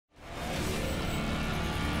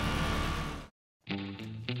You don't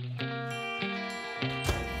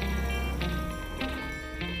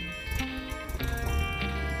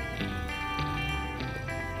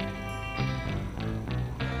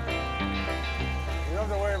have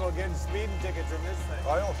to worry about getting speeding tickets in this thing.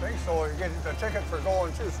 I don't think so. You get the ticket for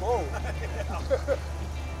going too slow.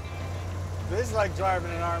 This is like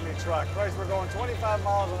driving an Army truck. Christ, we're going 25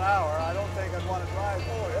 miles an hour. I don't think I'd want to drive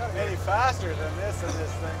any faster than this in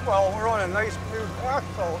this thing. Well, we're on a nice smooth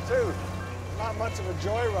asphalt too. Not much of a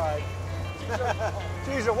joyride.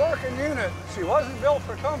 She's a working unit. She wasn't built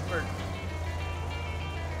for comfort.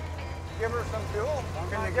 Give her some fuel.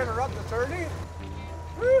 Can you get her up to 30?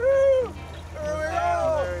 Woohoo! There we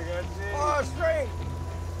go. Very good. Gee. Oh, straight.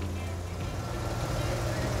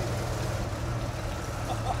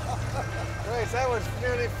 Grace, that was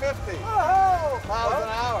nearly 50 Oh, miles an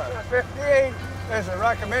hour. 58 is the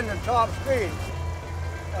recommended top speed.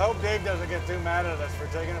 I hope Dave doesn't get too mad at us for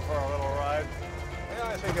taking it for a little ride. Yeah,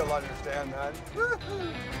 I think he'll understand that.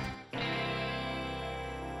 Woohoo!